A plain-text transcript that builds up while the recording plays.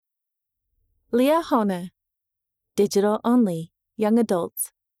Liahona, digital only, young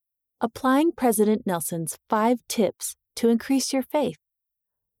adults. Applying President Nelson's 5 Tips to Increase Your Faith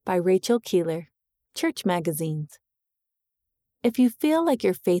by Rachel Keeler, Church Magazines. If you feel like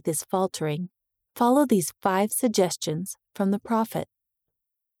your faith is faltering, follow these 5 suggestions from the prophet.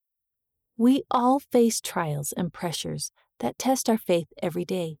 We all face trials and pressures that test our faith every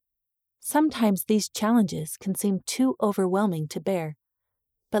day. Sometimes these challenges can seem too overwhelming to bear.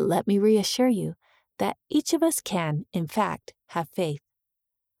 But let me reassure you that each of us can, in fact, have faith.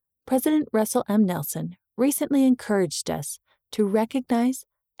 President Russell M. Nelson recently encouraged us to recognize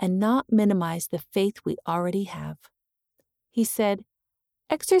and not minimize the faith we already have. He said,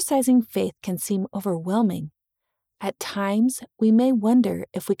 "Exercising faith can seem overwhelming. At times, we may wonder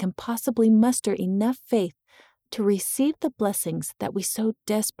if we can possibly muster enough faith to receive the blessings that we so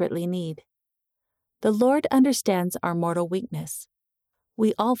desperately need. The Lord understands our mortal weakness.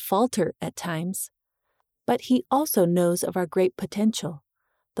 We all falter at times, but He also knows of our great potential.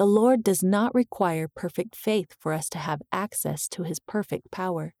 The Lord does not require perfect faith for us to have access to His perfect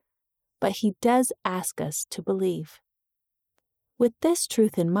power, but He does ask us to believe." With this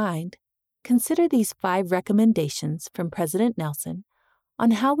truth in mind, consider these 5 recommendations from President Nelson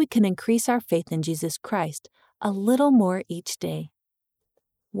on how we can increase our faith in Jesus Christ a little more each day.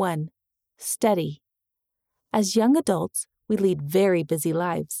 1. Study. As young adults, we lead very busy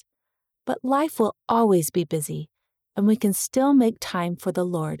lives, but life will always be busy, and we can still make time for the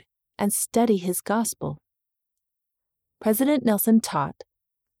Lord and study His gospel. President Nelson taught,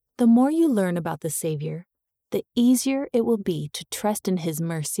 "The more you learn about the Savior, the easier it will be to trust in His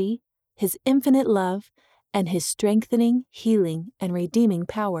mercy, His infinite love, and His strengthening, healing, and redeeming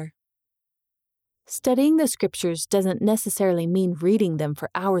power." Studying the Scriptures doesn't necessarily mean reading them for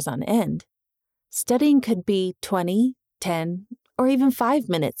hours on end. Studying could be 20, 10, or even 5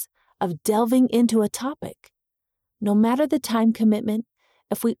 minutes of delving into a topic. No matter the time commitment,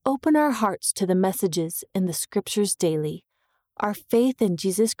 if we open our hearts to the messages in the Scriptures daily, our faith in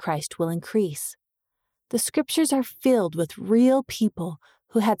Jesus Christ will increase. The Scriptures are filled with real people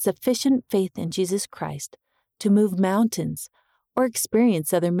who had sufficient faith in Jesus Christ to move mountains or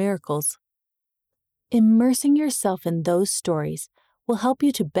experience other miracles. Immersing yourself in those stories will help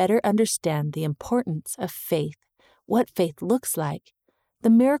you to better understand the importance of faith, what faith looks like, the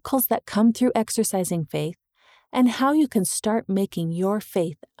miracles that come through exercising faith, and how you can start making your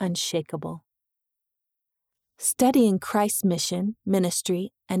faith unshakable. Studying Christ's mission,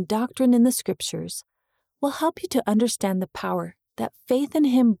 ministry, and doctrine in the Scriptures will help you to understand the power that faith in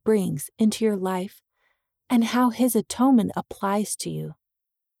Him brings into your life and how His atonement applies to you.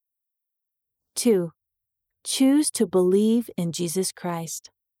 2. Choose to believe in Jesus Christ.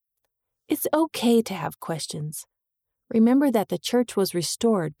 It's okay to have questions. Remember that the church was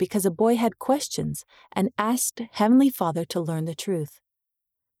restored because a boy had questions and asked Heavenly Father to learn the truth.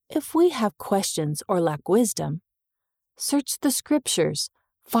 If we have questions or lack wisdom, search the Scriptures,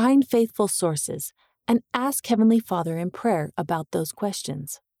 find faithful sources, and ask Heavenly Father in prayer about those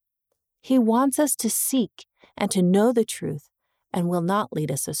questions. He wants us to seek and to know the truth and will not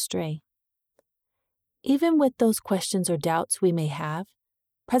lead us astray. Even with those questions or doubts we may have,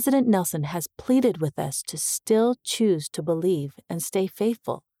 President Nelson has pleaded with us to still choose to believe and stay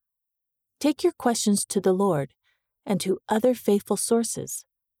faithful. Take your questions to the Lord and to other faithful sources.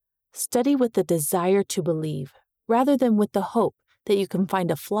 Study with the desire to believe rather than with the hope that you can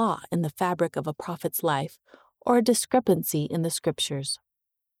find a flaw in the fabric of a prophet's life or a discrepancy in the Scriptures.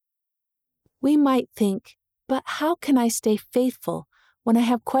 We might think, but how can I stay faithful when I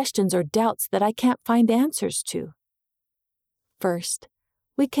have questions or doubts that I can't find answers to? First,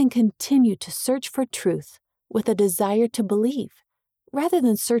 we can continue to search for truth with a desire to believe, rather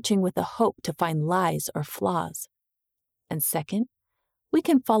than searching with a hope to find lies or flaws. And second, we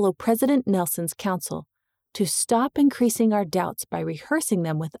can follow President Nelson's counsel to stop increasing our doubts by rehearsing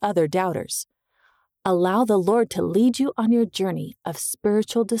them with other doubters. Allow the Lord to lead you on your journey of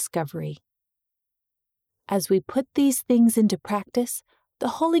spiritual discovery. As we put these things into practice,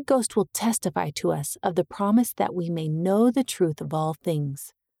 the Holy Ghost will testify to us of the promise that we may know the truth of all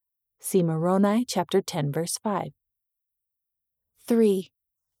things. See Moroni chapter 10, verse 5. 3.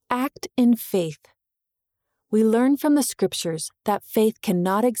 Act in faith. We learn from the Scriptures that faith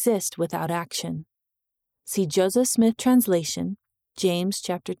cannot exist without action. See Joseph Smith translation, James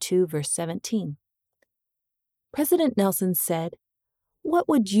chapter 2, verse 17. President Nelson said, "What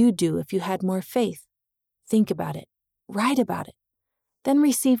would you do if you had more faith? Think about it. Write about it. Then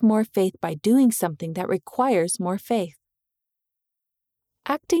receive more faith by doing something that requires more faith."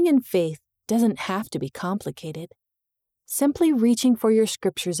 Acting in faith doesn't have to be complicated. Simply reaching for your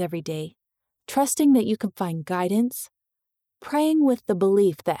Scriptures every day, trusting that you can find guidance, praying with the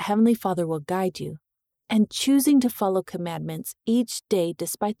belief that Heavenly Father will guide you, and choosing to follow commandments each day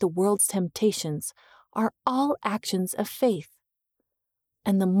despite the world's temptations are all actions of faith.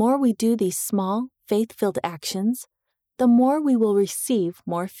 And the more we do these small, faith-filled actions, the more we will receive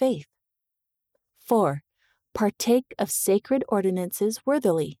more faith. 4. Partake of sacred ordinances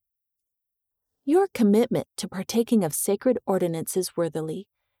worthily. Your commitment to partaking of sacred ordinances worthily,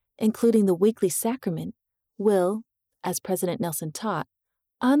 including the weekly sacrament, will, as President Nelson taught,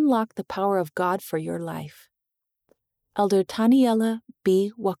 unlock the power of God for your life. Elder Taniela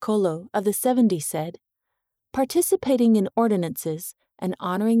B. Wakolo of the 70 said, "Participating in ordinances and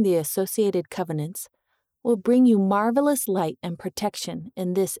honoring the associated covenants will bring you marvelous light and protection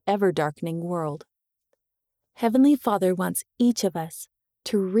in this ever-darkening world." Heavenly Father wants each of us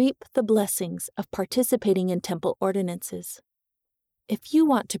to reap the blessings of participating in temple ordinances. If you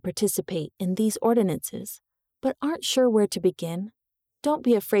want to participate in these ordinances, but aren't sure where to begin, don't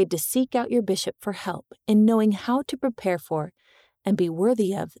be afraid to seek out your bishop for help in knowing how to prepare for and be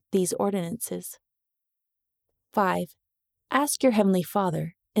worthy of these ordinances. 5. Ask your Heavenly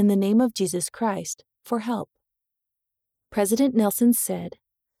Father, in the name of Jesus Christ, for help. President Nelson said,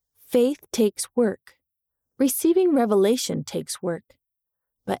 "Faith takes work. Receiving revelation takes work.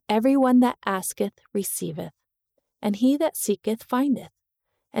 But everyone that asketh receiveth, and he that seeketh findeth,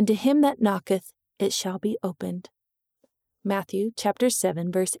 and to him that knocketh it shall be opened." Matthew chapter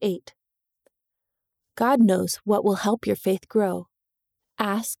 7, verse 8. God knows what will help your faith grow.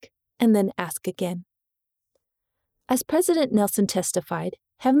 Ask, and then ask again. As President Nelson testified,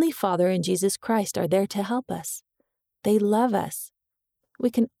 Heavenly Father and Jesus Christ are there to help us. They love us.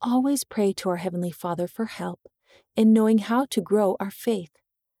 We can always pray to our Heavenly Father for help in knowing how to grow our faith.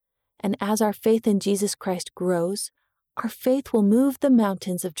 And as our faith in Jesus Christ grows, our faith will move the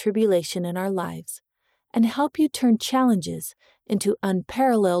mountains of tribulation in our lives and help you turn challenges into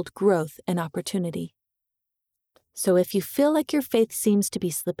unparalleled growth and opportunity. So if you feel like your faith seems to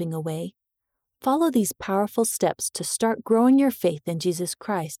be slipping away, follow these powerful steps to start growing your faith in Jesus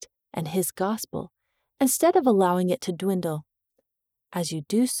Christ and His gospel instead of allowing it to dwindle. As you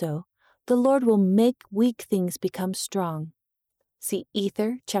do so, the Lord will make weak things become strong. See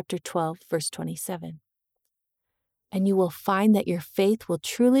Ether chapter 12, verse 27. And you will find that your faith will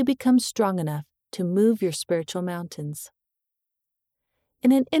truly become strong enough to move your spiritual mountains.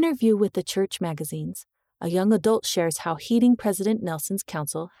 In an interview with the church magazines, a young adult shares how heeding President Nelson's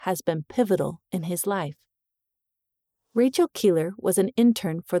counsel has been pivotal in his life. Rachel Keeler was an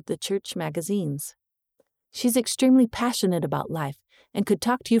intern for the church magazines. She's extremely passionate about life and could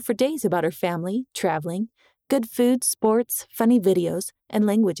talk to you for days about her family, traveling, good food, sports, funny videos, and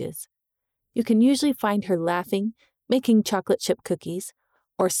languages. You can usually find her laughing, making chocolate chip cookies,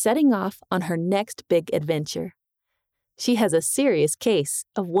 or setting off on her next big adventure. She has a serious case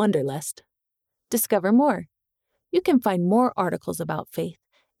of wanderlust. Discover more. You can find more articles about faith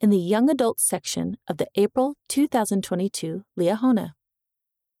in the Young Adults section of the April 2022 Liahona.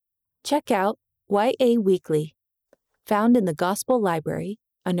 Check out YA Weekly, found in the Gospel Library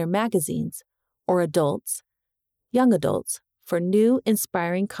under Magazines or Adults, Young Adults, for new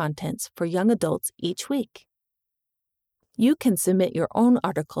inspiring contents for young adults each week. You can submit your own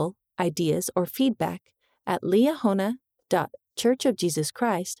article, ideas, or feedback at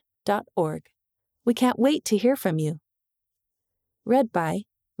liahona.churchofjesuschrist.org. We can't wait to hear from you. Read by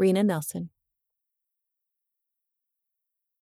Rena Nelson.